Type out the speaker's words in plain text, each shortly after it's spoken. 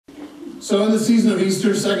So in the season of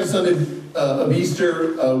Easter, second Sunday of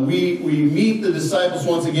Easter, we meet the disciples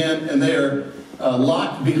once again, and they are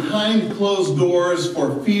locked behind closed doors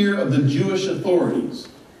for fear of the Jewish authorities.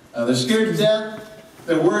 They're scared to death.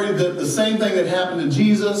 They're worried that the same thing that happened to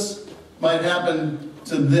Jesus might happen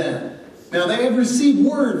to them. Now, they have received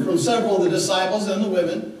word from several of the disciples and the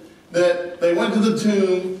women that they went to the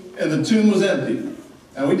tomb, and the tomb was empty.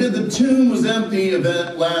 Now, we did the tomb was empty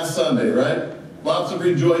event last Sunday, right? Lots of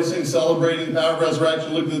rejoicing, celebrating the power of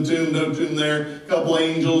resurrection. Look at the tomb, no tomb there. A couple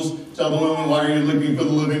angels tell the women, why are you looking for the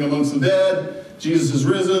living amongst the dead? Jesus is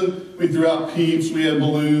risen. We threw out peeps. We had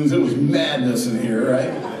balloons. It was madness in here,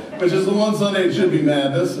 right? Which is the one Sunday it should be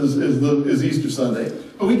madness, is Easter Sunday.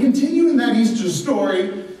 But we continue in that Easter story,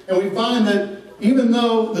 and we find that even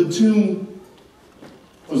though the tomb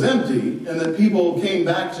was empty, and that people came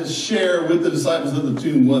back to share with the disciples that the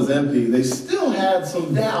tomb was empty, they still had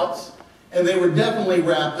some doubts. And they were definitely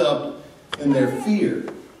wrapped up in their fear.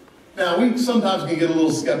 Now, we sometimes can get a little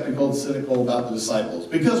skeptical and cynical about the disciples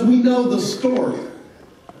because we know the story.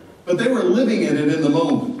 But they were living in it in the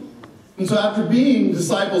moment. And so after being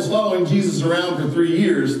disciples following Jesus around for 3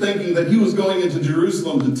 years, thinking that he was going into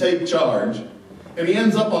Jerusalem to take charge, and he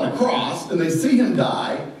ends up on a cross, and they see him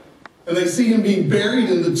die, and they see him being buried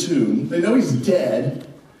in the tomb. They know he's dead.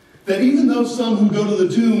 That even though some who go to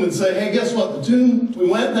the tomb and say, hey, guess what? The tomb, we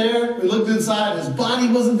went there, we looked inside, his body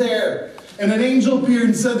wasn't there. And an angel appeared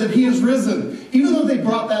and said that he is risen. Even though they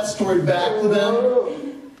brought that story back to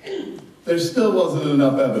them, there still wasn't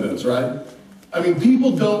enough evidence, right? I mean,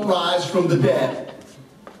 people don't rise from the dead.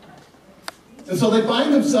 And so they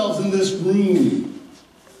find themselves in this room,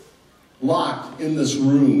 locked in this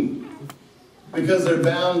room, because they're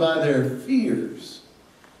bound by their fears.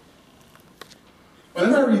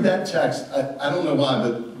 Whenever I read that text, I don't know why,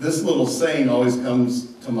 but this little saying always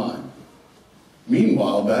comes to mind.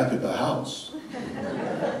 Meanwhile, back at the house.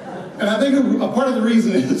 And I think a part of the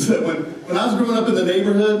reason is that when I was growing up in the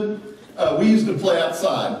neighborhood, we used to play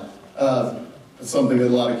outside. It's something that a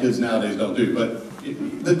lot of kids nowadays don't do. But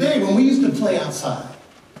the day when we used to play outside,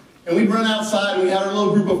 and we'd run outside, and we had our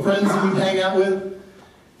little group of friends that we'd hang out with,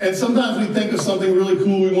 and sometimes we'd think of something really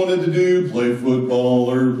cool we wanted to do, play football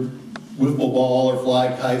or wiffle ball or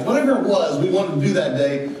fly kites, whatever it was we wanted to do that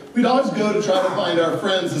day, we'd always go to try to find our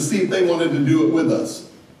friends to see if they wanted to do it with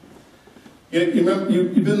us. You remember,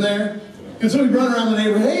 you've been there? And so we'd run around the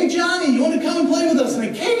neighborhood, hey Johnny, you want to come and play with us?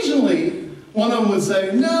 And occasionally, one of them would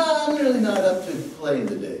say, no, I'm really not up to playing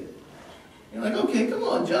today. You're like, okay, come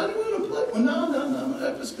on, Johnny, we want to play. Well, no,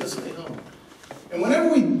 I'm just going to stay home. And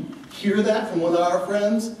whenever we hear that from one of our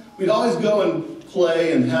friends, we'd always go and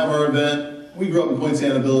play and have our event. We grew up in Point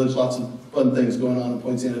Santa Village, lots of fun things going on in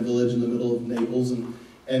Point Santa Village in the middle of Naples. And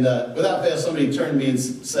without fail, somebody turned to me and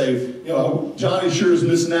say, you know, Johnny sure is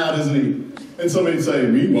missing out, isn't he? And somebody would say,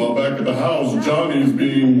 meanwhile, back at the house, Johnny's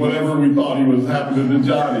being whatever we thought he was happening to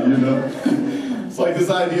Johnny, you know? It's like this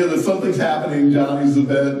idea that something's happening in Johnny's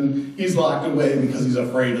event, and he's locked away because he's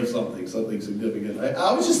afraid of something significant. I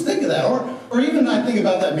always just think of that. Or even I think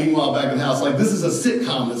about that meanwhile back at the house, like this is a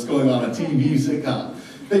sitcom that's going on, a TV sitcom.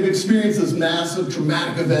 They've experienced this massive,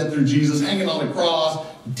 traumatic event through Jesus, hanging on the cross,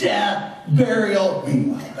 death, burial,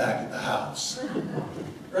 meanwhile, back at the house.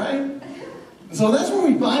 Right? And so that's where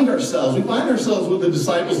we find ourselves. We find ourselves with the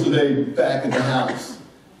disciples today back at the house.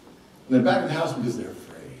 And they're back at the house because they're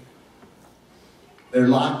afraid. They're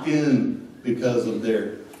locked in because of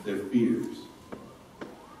their fears.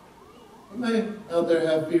 Anybody out there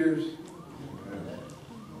have fears?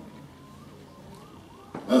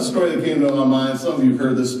 Another story that came to my mind, some of you have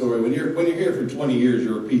heard this story. When you're here for 20 years,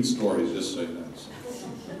 you repeat stories, just so you know.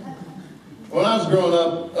 When I was growing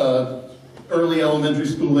up, early elementary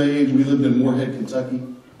school age, we lived in Moorhead, Kentucky.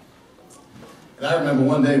 And I remember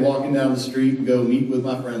one day walking down the street and go meet with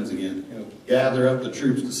my friends again, you know, gather up the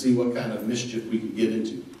troops to see what kind of mischief we could get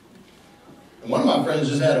into. And one of my friends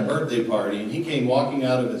just had a birthday party, and he came walking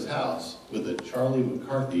out of his house with a Charlie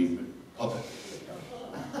McCarthy puppet.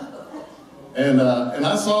 And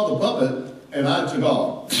I saw the puppet, and I took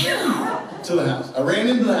off to the house. I ran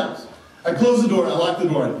into the house. I closed the door, and I locked the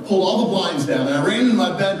door, and pulled all the blinds down, and I ran into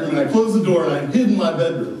my bedroom, and I closed the door, and I hid in my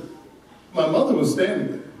bedroom. My mother was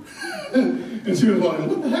standing there, and she was wondering,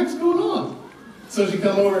 what the heck's going on? So she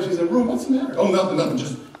come over, and she said, Roy, what's the matter? Oh, nothing,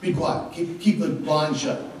 just be quiet. Keep the blinds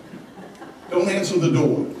shut. Don't answer the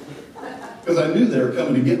door. Because I knew they were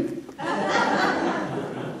coming to get me.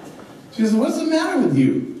 She said, what's the matter with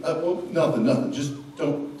you? Well, nothing. Just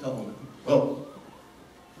don't tell them. Well,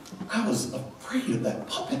 I was afraid of that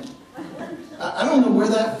puppet. I don't know where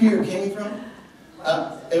that fear came from.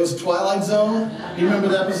 It was Twilight Zone. You remember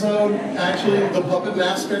the episode? Actually, the Puppet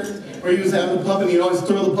Master. where he was having the puppet, and he'd always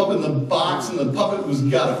throw the puppet in the box, and the puppet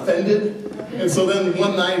got offended. And so then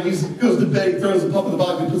one night he goes to bed, he throws the puppet in the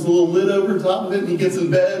box, he puts a little lid over top of it, and he gets in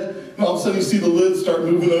bed, and all of a sudden you see the lid start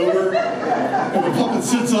moving over, and the puppet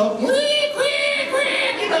sits up, you know,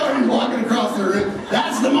 and he's walking across the room.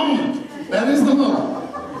 That's the moment. That is the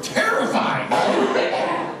moment. Terrifying.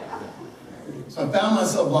 So I found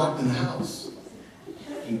myself locked in the house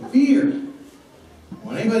in fear.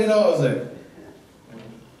 When anybody know I was there?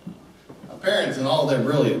 My parents, in all their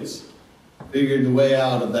brilliance, figured the way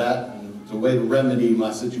out of that, and the way to remedy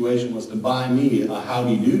my situation was to buy me a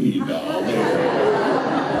Howdy Doody doll.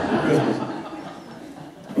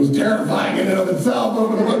 It was terrifying in and of itself.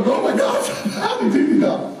 Oh my gosh, Howdy Doody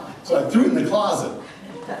doll. So I threw it in the closet.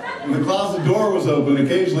 And the closet door was open.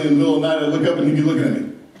 Occasionally in the middle of the night I'd look up and he'd be looking at me.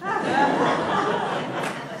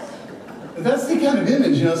 But that's the kind of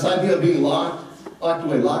image, you know, this idea of being locked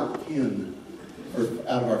away, locked in, or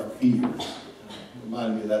out of our fear. It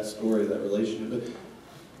reminded me of that story, that relationship. But do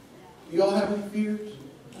you all have any fears?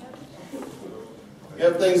 You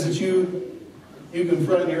have things that you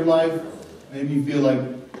confront in your life. Maybe you feel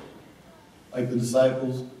like the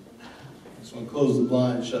disciples. Just want to close the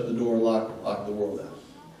blind, shut the door, lock the world out.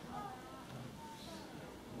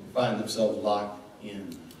 And find themselves locked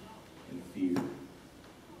in fear.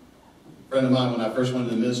 A friend of mine, when I first went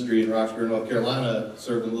into ministry in Roxbury, North Carolina,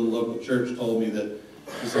 serving a little local church, told me that,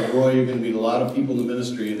 he said, Roy, you're going to meet a lot of people in the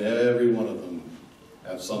ministry, and every one of them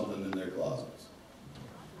have something in their closets.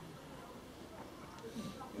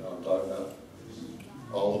 You know what I'm talking about?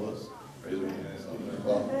 All of us. Raise our hands. Something in our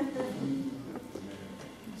closet.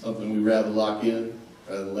 Something we'd rather lock in,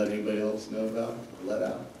 rather than let anybody else know about, or let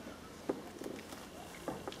out.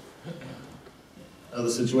 Another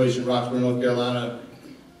situation in Roxbury, North Carolina,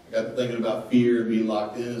 I got to thinking about fear and being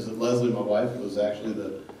locked in, is that Leslie, my wife, was actually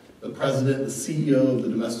the president, the CEO of the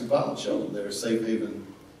domestic violence shelter there, Safe Haven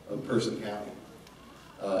of Person County.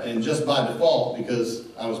 And just by default, because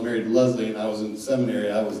I was married to Leslie and I was in seminary,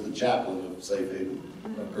 I was the chaplain of Safe Haven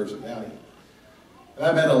of Person County. And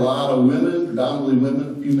I've met a lot of women, predominantly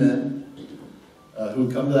women, a few men, who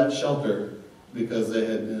would come to that shelter because they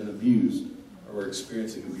had been abused or were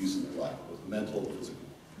experiencing abuse in their life, both mental and physical.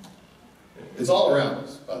 It's all around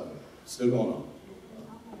us, by the way. It's still going on.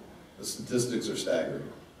 The statistics are staggering.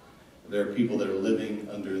 There are people that are living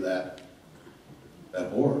under that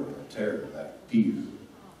horror, that terror, that fear.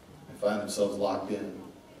 They find themselves locked in. And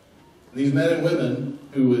these men and women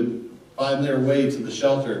who would find their way to the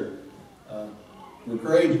shelter were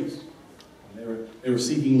courageous. And they were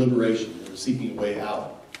seeking liberation. They were seeking a way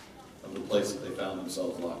out of the place that they found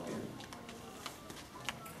themselves locked in.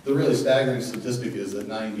 The really staggering statistic is that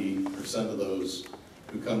 90% of those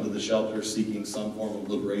who come to the shelter seeking some form of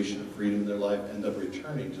liberation and freedom in their life end up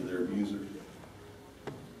returning to their abusers.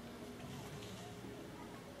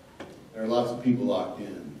 There are lots of people locked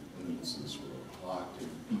in this world, locked in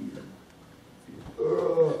fear.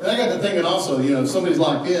 And I got to thinking also, you know, if somebody's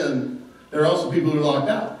locked in, there are also people who are locked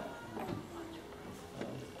out.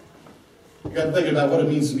 You got to think about what it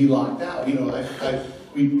means to be locked out. You know,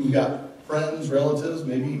 we've got friends, relatives,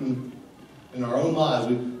 maybe even in our own lives,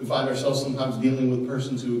 we find ourselves sometimes dealing with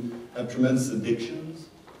persons who have tremendous addictions.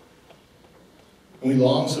 And we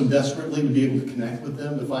long so desperately to be able to connect with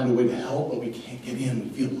them, to find a way to help, but we can't get in. We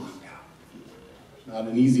feel locked out. It's not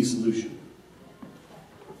an easy solution.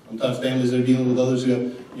 Sometimes families are dealing with others who have,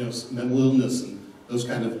 you know, mental illness and those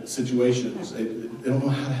kind of situations. They don't know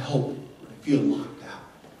how to help. They feel locked out.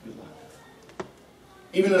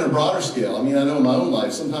 Even in a broader scale, I mean, I know in my own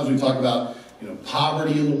life, sometimes we talk about, you know,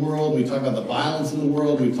 poverty in the world, we talk about the violence in the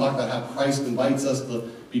world, we talk about how Christ invites us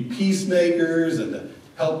to be peacemakers and to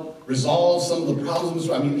help resolve some of the problems.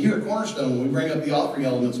 I mean, here at Cornerstone, when we bring up the offering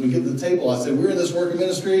elements, we get to the table, I say, we're in this work of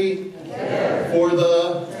ministry for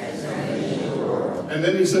the... And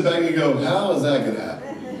then you sit back and you go, how is that going to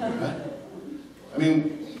happen? Right? I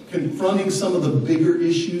mean, confronting some of the bigger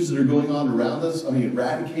issues that are going on around us, I mean,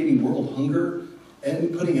 eradicating world hunger,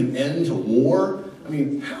 and putting an end to war. I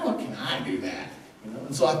mean, how can I do that? You know?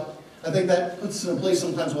 And so I think that puts us in a place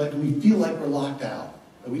sometimes where we feel like we're locked out,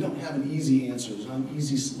 that we don't have an easy answer, there's not an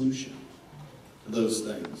easy solution to those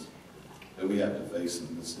things that we have to face in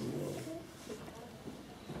the midst of the world.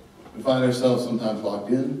 We find ourselves sometimes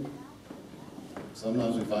locked in.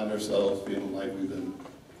 Sometimes we find ourselves feeling like we've been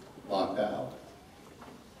locked out.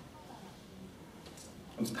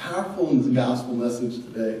 What's powerful in the gospel message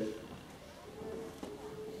today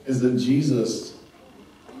is that Jesus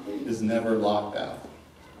is never locked out.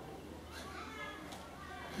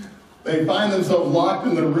 They find themselves locked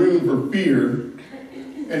in the room for fear,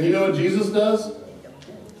 and you know what Jesus does?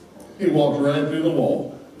 He walks right through the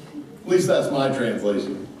wall. least that's my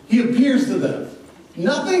translation. He appears to them.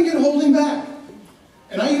 Nothing can hold him back.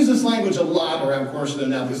 And I use this language a lot around Corsica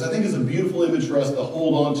now because I think it's a beautiful image for us to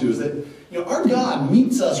hold on to, is that, our God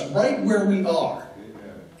meets us right where we are.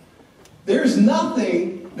 There's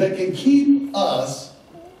nothing that can keep us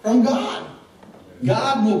from God.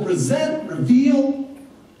 God will present, reveal,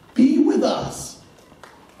 be with us,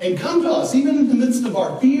 and come to us, even in the midst of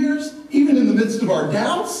our fears, even in the midst of our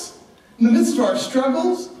doubts, in the midst of our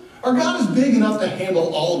struggles. Our God is big enough to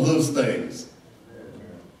handle all of those things.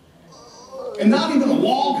 And not even a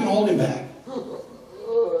wall can hold him back.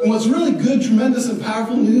 And what's really good, tremendous, and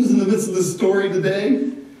powerful news in the midst of this story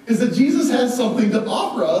today is that Jesus has something to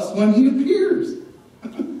offer us when he appears.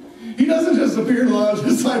 He doesn't just appear to the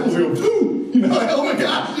disciples and go, pooh, like, oh my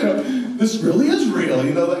gosh, this really is real.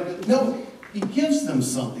 No, he gives them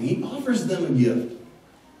something. He offers them a gift.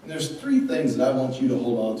 And there's three things that I want you to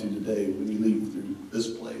hold on to today when you leave through this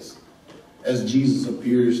place, as Jesus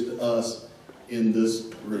appears to us in this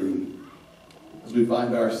room, as we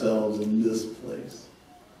find ourselves in this place.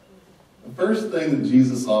 The first thing that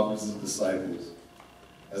Jesus offers his disciples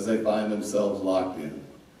as they find themselves locked in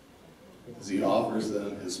is he offers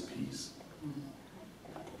them his peace.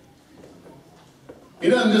 He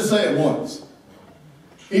doesn't just say it once.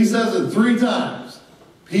 He says it 3 times.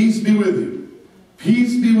 Peace be with you.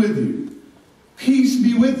 Peace be with you. Peace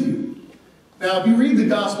be with you. Now, if you read the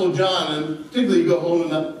Gospel of John, and particularly you go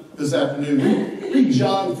home this afternoon, read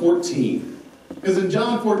John 14. Because in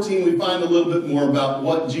John 14, we find a little bit more about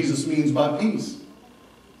what Jesus means by peace.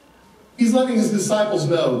 He's letting his disciples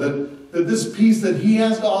know that this peace that he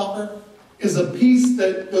has to offer is a peace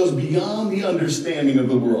that goes beyond the understanding of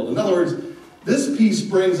the world. In other words, this peace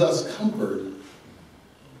brings us comfort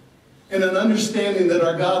and an understanding that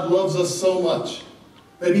our God loves us so much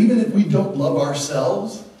that even if we don't love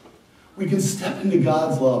ourselves, we can step into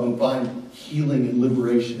God's love and find healing and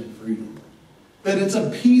liberation and freedom. That it's a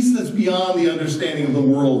peace that's beyond the understanding of the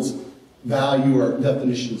world's value or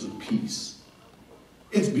definitions of peace.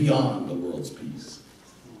 It's beyond the world's peace.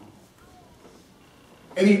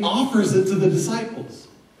 And he offers it to the disciples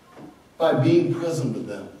by being present with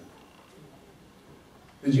them.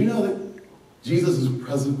 Did you know that Jesus is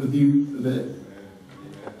present with you today?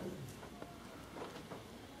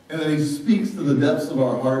 And that he speaks to the depths of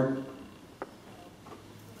our heart.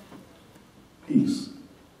 Peace.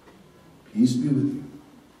 Peace be with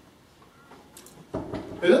you.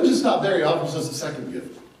 It doesn't just stop there. He offers us a second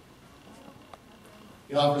gift.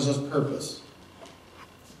 He offers us purpose.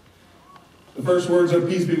 The first words are,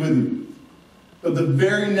 peace be with you. But the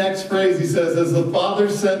very next phrase he says, as the Father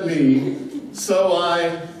sent me, so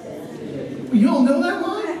I... You don't know that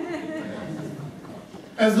line?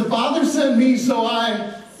 As the Father sent me, so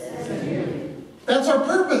I... That's our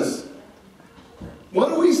purpose.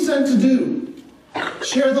 What are we sent to do?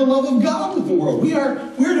 Share the love of God with the world.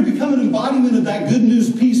 We're to become an embodiment of that good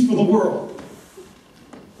news peace for the world.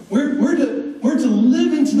 We're to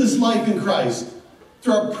live into this life in Christ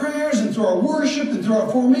through our prayers and through our worship and through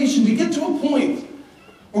our formation to get to a point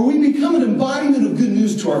where we become an embodiment of good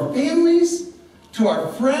news to our families, to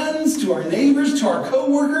our friends, to our neighbors, to our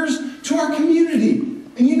co-workers, to our community.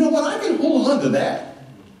 And you know what? I can hold on to that.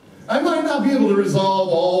 I might not be able to resolve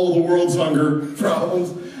all the world's hunger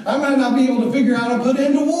problems. I might not be able to figure out how to put an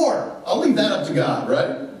end to war. I'll leave that up to God,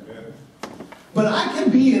 right? But I can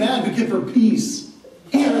be an advocate for peace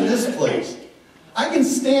here in this place. I can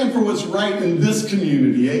stand for what's right in this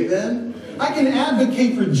community, amen? I can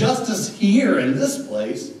advocate for justice here in this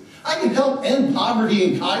place. I can help end poverty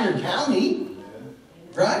in Collier County,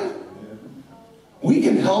 right? We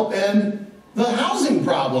can help end the housing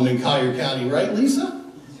problem in Collier County, right, Lisa?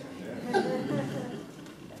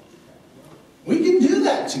 We can do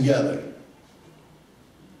that together.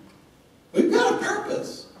 We've got a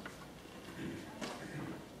purpose.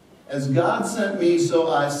 As God sent me, so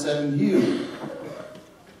I send you.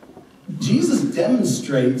 Jesus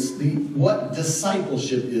demonstrates what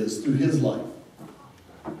discipleship is through his life.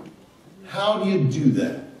 How do you do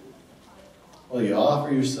that? Well, you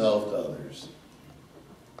offer yourself to others.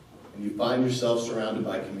 And you find yourself surrounded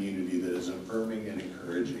by community that is affirming and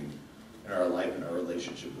encouraging in our life and our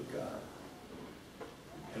relationship with God.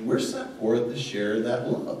 And we're sent forth to share that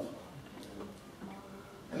love.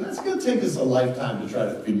 And that's going to take us a lifetime to try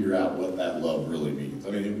to figure out what that love really means.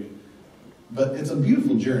 But it's a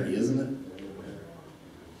beautiful journey, isn't it?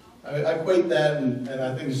 I equate that, and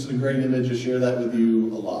I think it's a great image to share that with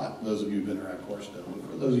you a lot, those of you who've been around Cornerstone.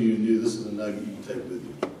 For those of you who knew, this is a nugget you can take with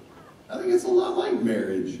you. I think it's a lot like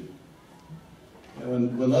marriage.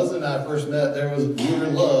 When Leslie and I first met, we were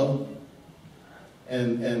in love,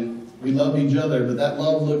 and We loved each other, but that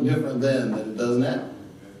love looked different then than it does now.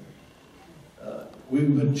 We've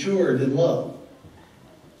matured in love.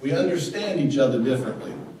 We understand each other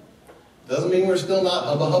differently. Doesn't mean we're still not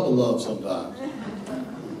hubba-hubba love sometimes.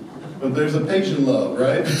 But there's a patient love,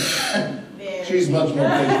 right? She's much more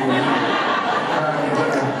patient than me.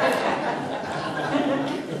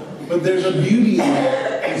 But there's a beauty in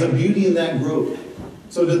that. There's a beauty in that growth.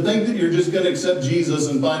 So to think that you're just going to accept Jesus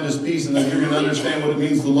and find his peace and then you're going to understand what it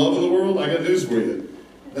means to love in the world, I got news for you.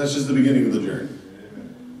 That's just the beginning of the journey.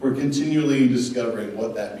 We're continually discovering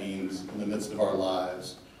what that means in the midst of our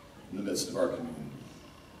lives, in the midst of our community.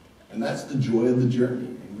 And that's the joy of the journey.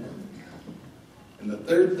 Amen. And the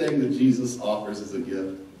third thing that Jesus offers as a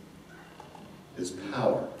gift is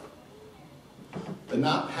power. But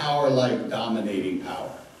not power like dominating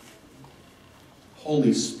power.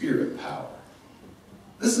 Holy Spirit power.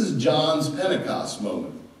 This is John's Pentecost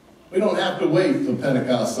moment. We don't have to wait till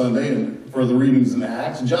Pentecost Sunday and for the readings in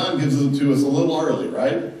Acts. John gives it to us a little early,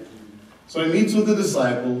 right? So he meets with the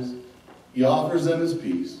disciples. He offers them his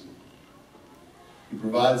peace. He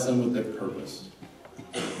provides them with their purpose.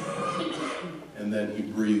 And then he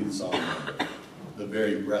breathes on them the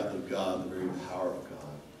very breath of God, the very power of God.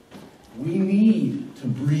 We need to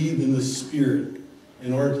breathe in the Spirit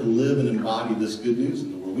in order to live and embody this good news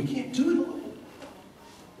in the world. We can't do it alone.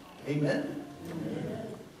 Amen? Amen.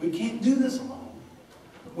 We can't do this alone.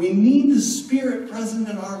 We need the Spirit present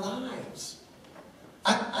in our lives.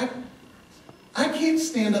 I can't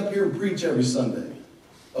stand up here and preach every Sunday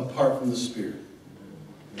apart from the Spirit.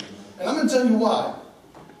 And I'm going to tell you why.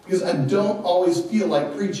 Because I don't always feel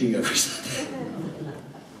like preaching every Sunday.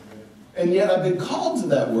 And yet I've been called to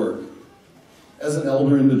that work as an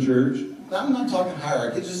elder in the church. Now, I'm not talking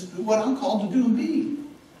hierarchy, it's just what I'm called to do and be.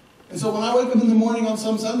 And so when I wake up in the morning on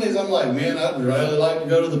some Sundays, I'm like, man, I'd really like to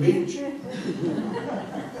go to the beach.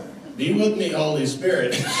 Be with me, Holy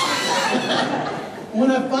Spirit. When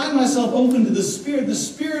I find myself open to the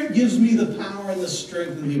Spirit gives me the power and the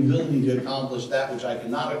strength and the ability to accomplish that which I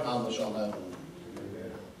cannot accomplish on my own.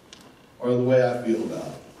 Or the way I feel about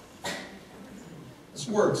it. This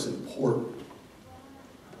work's important.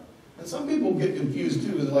 And some people get confused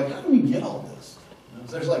too. They're like, how do we get all this? If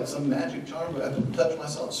there's like some magic charm, do I have to touch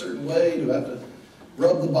myself a certain way? Do I have to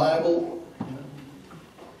rub the Bible?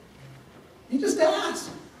 You just ask.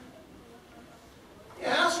 You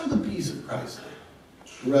ask for the peace of Christ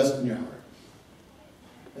to rest in your heart.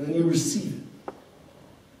 And then you receive it.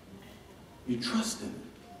 You trust in it.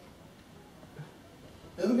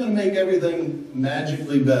 It isn't going to make everything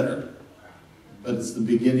magically better, but it's the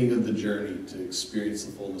beginning of the journey to experience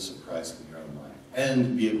the fullness of Christ in your own life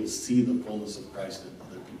and be able to see the fullness of Christ in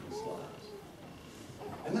other people's lives.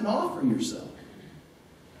 And then offer yourself.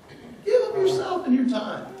 Give up yourself and your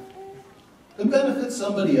time to benefit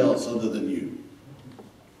somebody else other than you.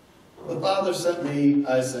 The Father sent me,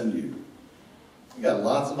 I send you. You got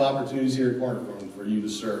lots of opportunities here at Cornerstone for you to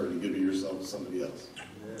serve and give yourself to somebody else.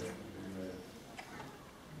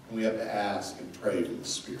 And we have to ask and pray for the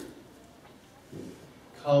Spirit.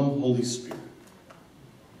 Come, Holy Spirit.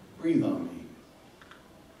 Breathe on me.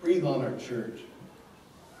 Breathe on our church.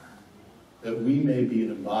 That we may be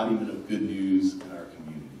an embodiment of good news in our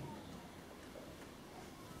community.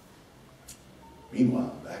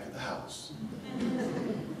 Meanwhile, back at the house,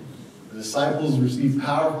 the disciples receive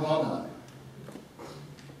power from on high.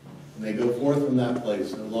 And they go forth from that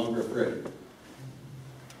place, no longer afraid.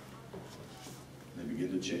 They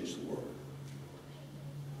begin to change the world.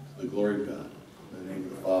 To the glory of God. In the name of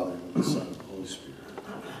the Father, and of the Son, and of the Holy Spirit.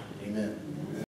 Amen.